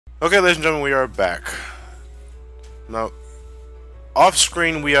Okay, ladies and gentlemen, we are back. Now, off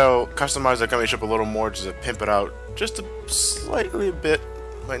screen, we customized the gummy ship a little more just to pimp it out just slightly a bit.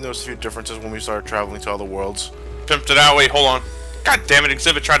 Might notice a few differences when we started traveling to other worlds. Pimped it out. Wait, hold on. God damn it!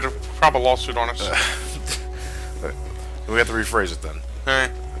 Exhibit tried to prop a lawsuit on us. We have to rephrase it then.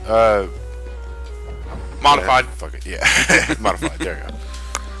 Alright. Modified. Yeah, fuck it. Yeah, modified. There you go.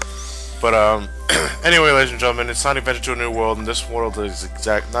 But anyway, ladies and gentlemen, it's time to venture to a new world, and this world is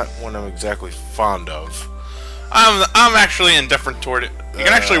not one I'm exactly fond of. I'm actually indifferent toward it. You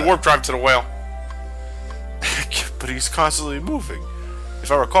can actually warp drive to the whale. But he's constantly moving. If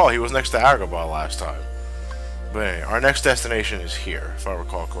I recall, he was next to Agrabah last time. But anyway, our next destination is here, if I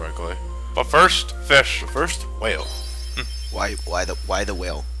recall correctly. But first, fish. But first, whale. Why the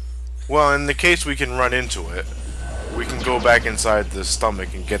whale? Well, in the case we can run into it, we can go back inside the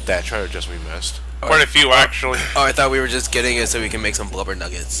stomach and get that treasure chest we missed. Quite a few, actually. Oh, I thought we were just getting it so we can make some blubber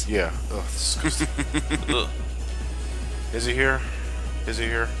nuggets. Yeah. Ugh, disgusting. Ugh. Is he here? Is he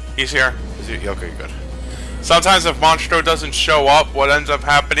here? He's here. Is he? Okay, good. Sometimes if Monstro doesn't show up, what ends up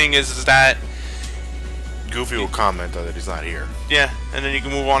happening is that... Goofy will comment that he's not here. Yeah, and then you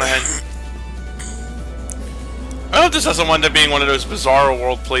can move on ahead. I hope this doesn't wind up being one of those bizarre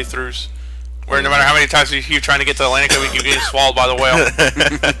world playthroughs. Where no matter how many times you keep trying to get to Atlantica, we keep getting swallowed by the whale.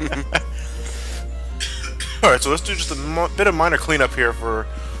 Alright, so let's do just a bit of minor cleanup here for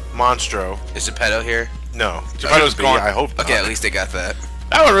Monstro. Is Geppetto here? No. Geppetto's gone. I hope not. Okay, at least they got that.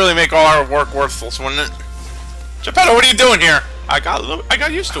 That would really make all our work worthless, wouldn't it? Geppetto, what are you doing here? I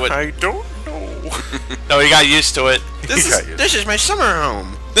got used to it. I don't know. No, he got used to it. This is my summer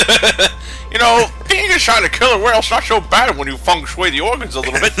home. You know, being a shot at killer whale's not so bad when you feng shui the organs a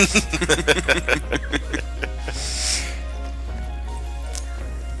little bit.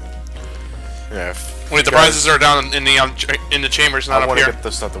 Yeah. Wait, the prizes are down in the chambers, not I up want to here. get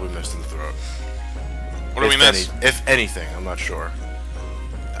the stuff that we missed in the throat. What do we miss? If anything, I'm not sure.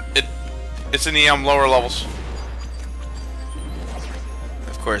 It's in the lower levels.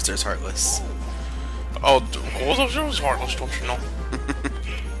 Of course, there's Heartless. Oh, those heartless, don't you know?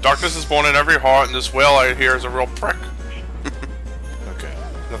 Darkness is born in every heart, and this whale out here is a real prick. Okay,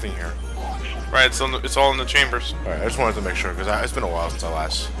 nothing here. Right, it's all in the chambers. Alright, I just wanted to make sure, because it's been a while since I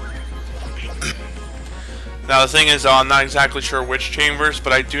last... Now the thing is, I'm not exactly sure which chambers,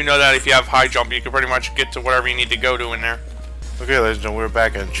 but I do know that if you have high jump, you can pretty much get to whatever you need to go to in there. Okay, ladies and gentlemen, we're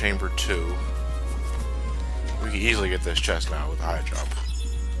back in Chamber 2. We can easily get this chest now with a high jump.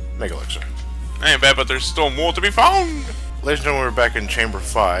 Mega Elixir. Ain't bad, but there's still more to be found! Ladies and gentlemen, we're back in Chamber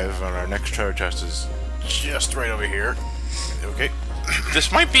 5, and our next treasure chest is just right over here. Okay.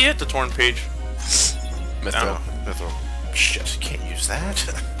 This might be it, the torn page. Mithril. Mithril. Shit, can't use that.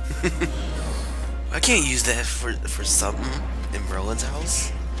 I can't use that for something in Merlin's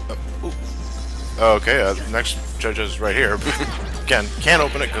house. Okay, next treasure is right here. Again, can't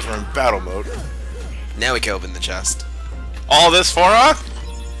open it because we're in battle mode. Now we can open the chest. All this for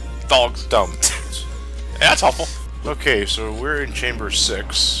dogs. Dumb. Yeah, that's helpful. Okay, so we're in Chamber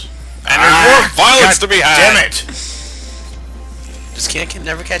 6. And there's more violence to be had! Damn it! Just can't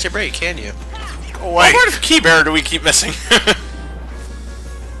never catch a break, can you? Oh, wait. What key bearer do we keep missing?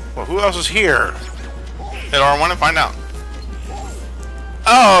 Well, who else is here? Hit R1 and find out.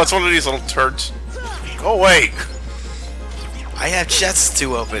 Oh, it's one of these little turds. Go away! I have chests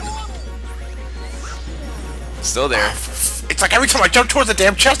to open. Still there. It's like every time I jump towards the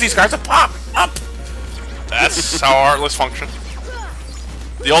damn chest, these guys are pop up! That's how Heartless function.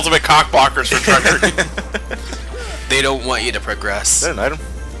 The ultimate cock blockers for treasure. They don't want you to progress. Is that an item?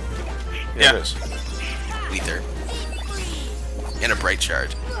 Yeah. It is. Lether. And a bright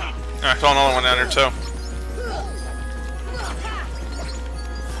shard. I saw another one down there too.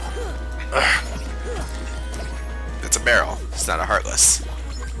 It's a barrel. It's not a Heartless.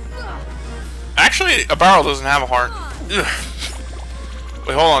 Actually, a barrel doesn't have a heart.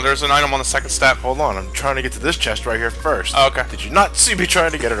 Wait, hold on. There's an item on the second step. Hold on, I'm trying to get to this chest right here first. Oh, okay. Did you not see me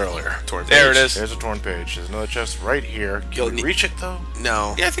trying to get it earlier? Torn There page. it is. There's a torn page. There's another chest right here. Yo, Can you reach it though?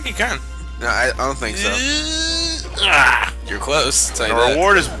 No. Yeah, I think you can. No, I don't think so. You're close. I'll tell The you that.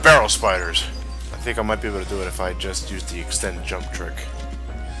 reward is barrel spiders. I think I might be able to do it if I just use the extend jump trick.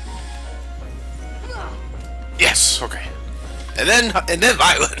 Yes. Okay. And then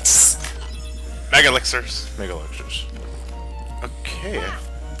violence. Mega elixirs. Mega Elixirs. Okay, I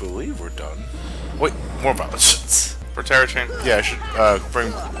believe we're done. Wait, more violence. For Terra Chain. Yeah, I should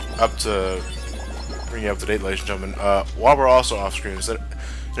bring you up to date, ladies and gentlemen. While we're also off screen,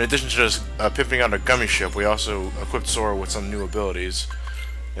 in addition to just pimping out a gummy ship, we also equipped Sora with some new abilities.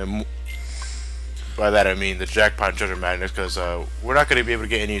 And By that I mean the jackpot treasure magnets, because we're not going to be able to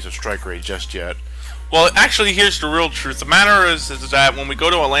get any use of strike rate just yet. Well, actually, here's the real truth. The matter is that when we go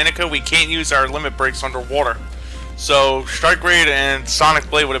to Atlantica, we can't use our limit breaks underwater. So, Strike Raid and Sonic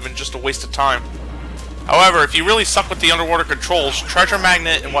Blade would have been just a waste of time. However, if you really suck with the underwater controls, Treasure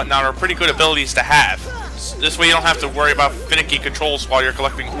Magnet and whatnot are pretty good abilities to have. This way you don't have to worry about finicky controls while you're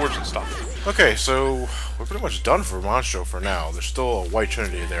collecting ores and stuff. Okay, so we're pretty much done for Monstro for now. There's still a White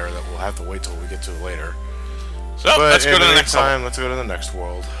Trinity there that we'll have to wait till we get to later. So, let's go to the next time. Let's go to the next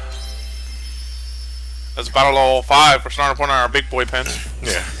world. That's Battle Level 5. We're starting to put on our big boy pants.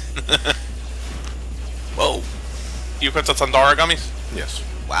 Yeah. Whoa. You put the Thundara gummies? Yes.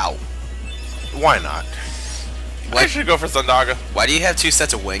 Wow. Why not? I should go for Thundaga. Why do you have 2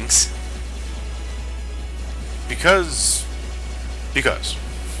 sets of wings? Because... To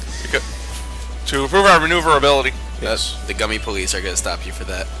improve our maneuverability. Yes. The gummy police are going to stop you for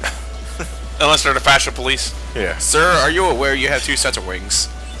that. Unless they're the fashion police. Yeah. Sir, are you aware you have 2 sets of wings?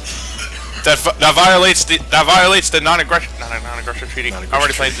 That violates the non-aggression treaty. I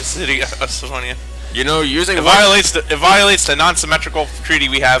already played the city of Sonia. You know, using It violates the non-symmetrical treaty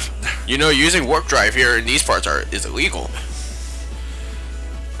we have. You know, using warp drive here in these parts is illegal.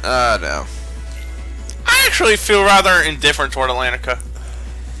 No. I actually feel rather indifferent toward Atlantica.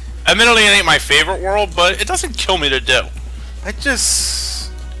 Admittedly, it ain't my favorite world, but it doesn't kill me to do.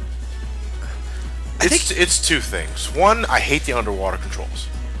 It's two things. One, I hate the underwater controls.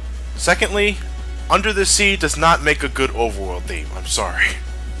 Secondly, Under the Sea does not make a good overworld theme. I'm sorry.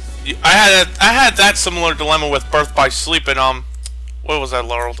 I had that similar dilemma with Birth by Sleep and what was that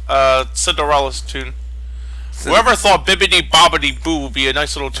world? Cinderella's tune. Whoever thought Bibbidi Bobbidi Boo would be a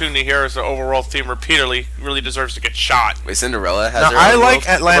nice little tune to hear as the overall theme repeatedly really deserves to get shot. Wait, Cinderella has her I own like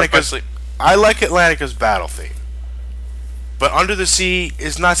world? Atlantica's battle theme. But Under the Sea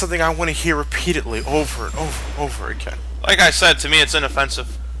is not something I want to hear repeatedly over and over and over again. Like I said, to me it's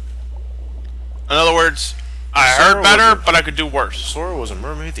inoffensive. In other words, I Sora heard better, but I could do worse. Sora was a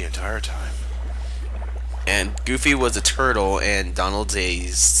mermaid the entire time. And Goofy was a turtle, and Donald's a...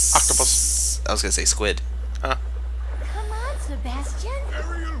 Octopus. I was going to say squid. Huh? Come on, Sebastian.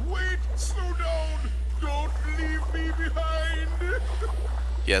 Ariel, wait! Slow down! Don't leave me behind!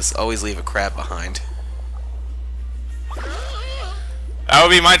 Yes, always leave a crab behind. That would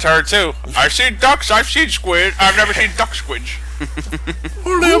be my turn too. I've seen ducks, I've seen squid, I've never seen duck squidge.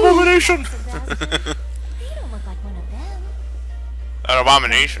 Holy abomination! Sebastian. You don't look like one of them. An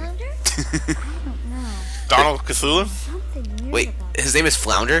abomination. Flounder? I don't know. Donald Cthulhu? Something weird Wait, about his name is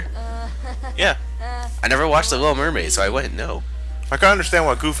Flounder? Yeah. I never watched The Little Mermaid, so I wouldn't know. I can understand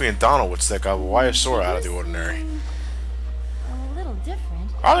why Goofy and Donald would stick out, but why is Sora out of the ordinary? a little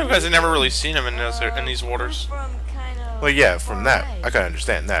different. Probably because I've never really seen him in these waters. From kind of Well, yeah, from that, I can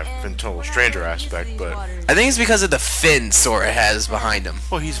understand that, from total stranger aspect, but... I think it's because of the fin Sora has behind him.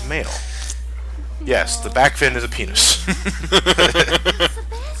 Well, he's male. Yes, the back fin is a penis.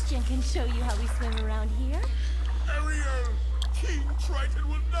 Sebastian can show you how we swim around here. Ariel! King Triton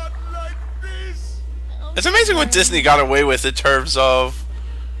will not like this! It's amazing what Disney got away with in terms of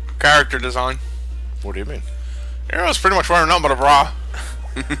character design. What do you mean? Ariel's pretty much wearing nothing but a bra.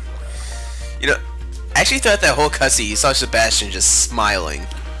 You know, I actually thought that whole cutscene, you saw Sebastian just smiling.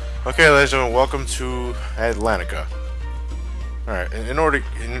 Okay, ladies and gentlemen, welcome to Atlantica. Alright,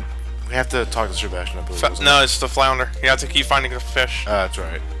 we have to talk to Sebastian, I believe. wasn't No, it? it's the flounder. You have to keep finding the fish. That's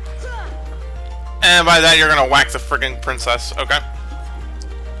right. And by that, you're gonna whack the friggin' princess. Okay.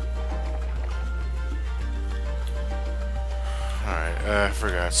 Alright, I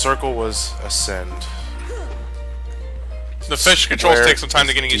forgot. Circle was ascend. The fish controls Square take some time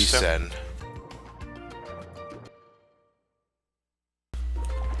to get is used to. descend.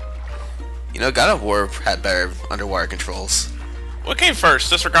 You know, God of War had better underwater controls. What came first?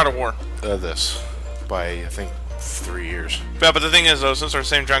 This or God of War? This. By, I think, 3 years. Yeah, but the thing is, though, since they're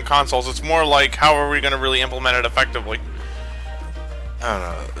same gen consoles, it's more like how are we gonna really implement it effectively?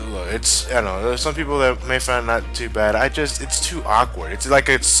 I don't know. Look, I don't know. There's some people that may find it not too bad. It's too awkward. It's like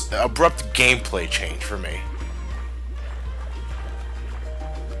it's abrupt gameplay change for me.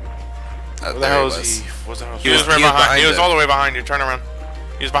 Where the hell is he? What's the hell? He was right behind. He was all the way behind you. Turn around.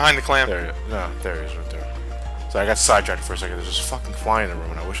 He was behind the clam. There, no, there he is, right there. So I got sidetracked for a second. There's this fucking fly in the room,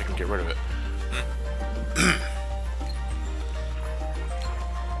 and I wish I could get rid of it.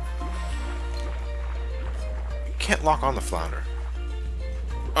 You can't lock on the flounder.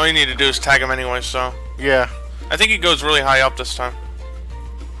 All you need to do is tag him anyway. So Yeah. I think he goes really high up this time.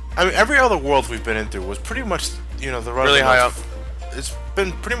 I mean, every other world we've been into was pretty much, you know, the run Really of the high mill. up. It's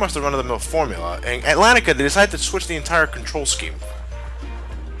been pretty much the run-of-the-mill formula. And Atlantica, they decided to switch the entire control scheme.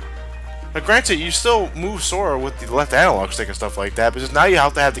 Now, granted, you still move Sora with the left analog stick and stuff like that, but just now you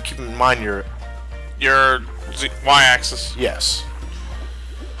have to keep in mind your Y-axis. Yes.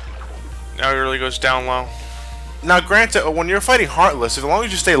 Now he really goes down low. Now, granted, when you're fighting Heartless, as long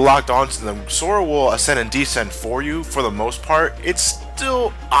as you stay locked onto them, Sora will ascend and descend for you for the most part. It's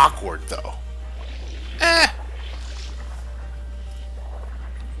still awkward, though.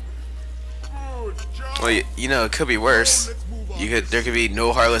 Well, you know, it could be worse. There could be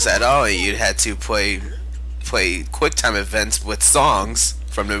no Heartless at all, and you'd have to play QuickTime events with songs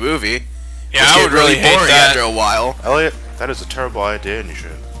from the movie. Yeah, I would really hate that after a while. Elliot, that is a terrible idea, and you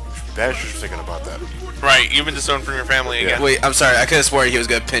should be bad for thinking about that. Right, you've been disowned from your family again. Wait, I'm sorry. I could have sworn he was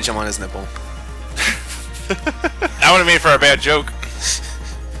gonna pinch him on his nipple. That would have made for a bad joke.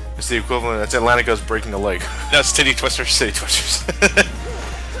 It's the equivalent. That's Atlantica's breaking a leg. That's titty twisters. Titty twisters.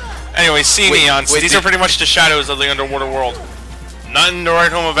 Anyway, sea neons. These are pretty much the shadows of the underwater world. Nothing to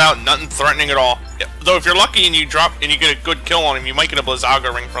write home about. Nothing threatening at all. Yeah, though, if you're lucky and you drop and you get a good kill on him, you might get a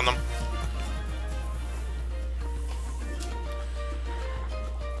Blizzaga ring from them.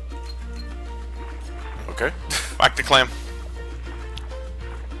 Okay. Back to Clam.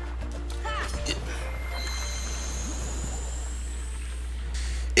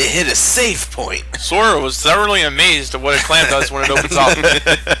 It hit a safe point. Sora was thoroughly amazed at what a clam does when it opens up.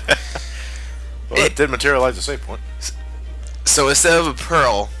 Well, it did materialize a save point. So instead of a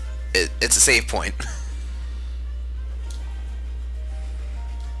pearl, it's a save point.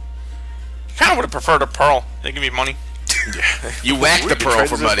 Kinda would have preferred a pearl. They give me money. Yeah. You whack the pearl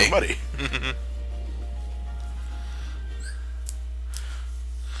for money.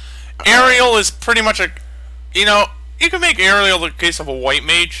 Ariel is pretty much a... You know, you can make Ariel the case of a white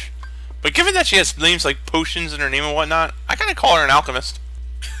mage, but given that she has names like potions in her name and whatnot, I kinda call her an alchemist.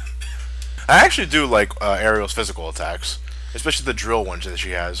 I actually do like Ariel's physical attacks, especially the drill ones that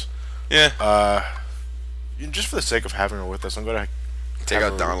she has. Yeah. Just for the sake of having her with us, I'm gonna Take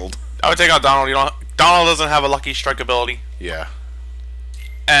out Donald. I would take out Donald. You know, Donald doesn't have a lucky strike ability, Yeah.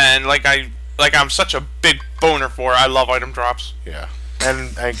 and I'm such a big boner for her. I love item drops. Yeah.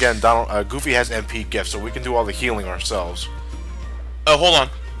 And again, Goofy has MP gifts, so we can do all the healing ourselves. Oh, hold on.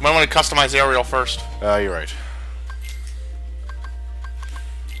 Might want to customize Ariel first. You're right.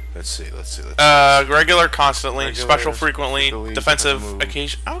 Let's see. Regular, constantly. Regular, Special, frequently. Defensive, defensive move.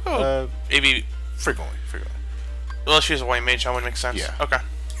 occasion. I'll go maybe Frequently. Well, she's a white mage. That would make sense. Yeah. Okay.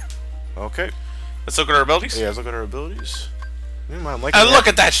 Okay. Let's look at her abilities. Yeah, let's look at her abilities. I'm liking And look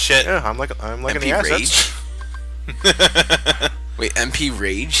at that shit. Yeah, I'm liking MP the assets. Rage? Wait, MP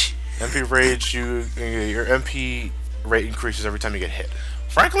Rage? MP Rage, your MP rate increases every time you get hit.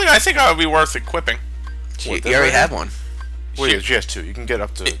 Frankly, I think that would be worth equipping. You already have one. Wait, she has two. You can get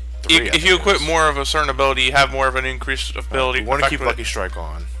up to 3. If you equip more of a certain ability, you have more of an increased ability. You want to keep Lucky Strike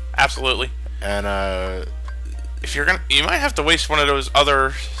on. Absolutely. And if you're gonna, you might have to waste one of those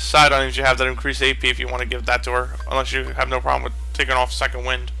other side items you have that increase AP if you want to give that to her, unless you have no problem with taking off Second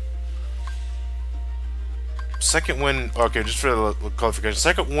Wind. Second Wind, okay, just for the clarification,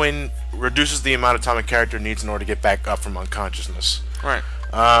 Second Wind reduces the amount of time a character needs in order to get back up from unconsciousness. Right.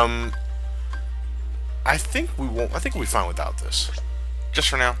 I think we'll be fine without this. Just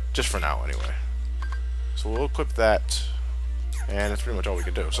for now. Just for now, anyway. So we'll equip that, and that's pretty much all we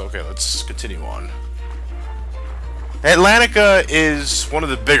can do. So okay, let's continue on. Atlantica is one of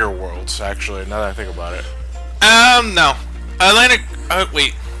the bigger worlds, actually, now that I think about it. No. Atlantic,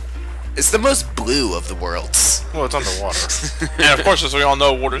 wait. It's the most blue of the worlds. Well, it's underwater. And of course, as we all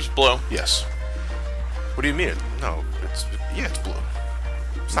know, water's blue. Yes. What do you mean? No, it's blue.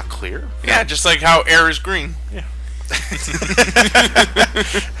 It's not clear. Yeah, just like how air is green. Yeah.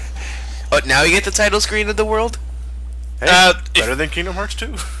 Oh, now you get the title screen of the world? Hey, better than Kingdom Hearts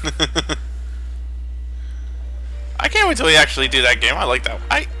 2. I can't wait till we actually do that game. I like that.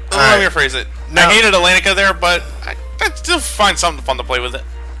 Let me rephrase it. Now, I hated Atlantica there, but I still find something fun to play with it.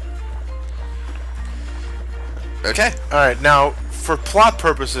 Okay. Alright, now, for plot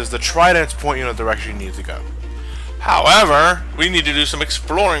purposes, the tridents point you in the direction you need to go. However, we need to do some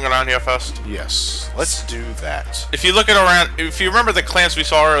exploring around here first. Yes, let's do that. If you look at around, if you remember the clams we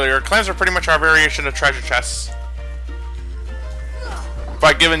saw earlier, clams are pretty much our variation of treasure chests.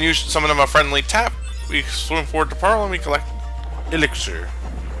 By giving you some of them a friendly tap, we swim forward to Pearl and we collect Elixir.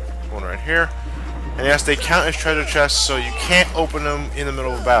 One right here. And yes, they count as treasure chests, so you can't open them in the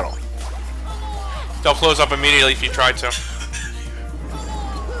middle of a battle. They'll close up immediately if you try to.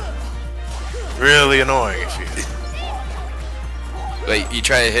 Really annoying if you... Like, you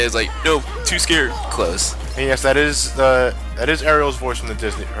try to hit, it's like, no, too scared. Close. And yes, that is Ariel's voice from the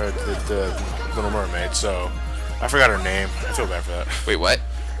Disney, the Little Mermaid. So I forgot her name. I feel bad for that. Wait, what?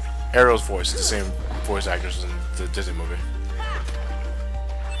 Arrow's voice is the same voice actors in the Disney movie.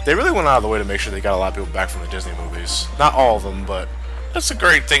 They really went out of the way to make sure they got a lot of people back from the Disney movies. Not all of them, but That's a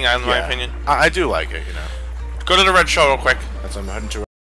great thing, in my opinion. I do like it, you know. Go to the red show real quick. That's what I'm heading to.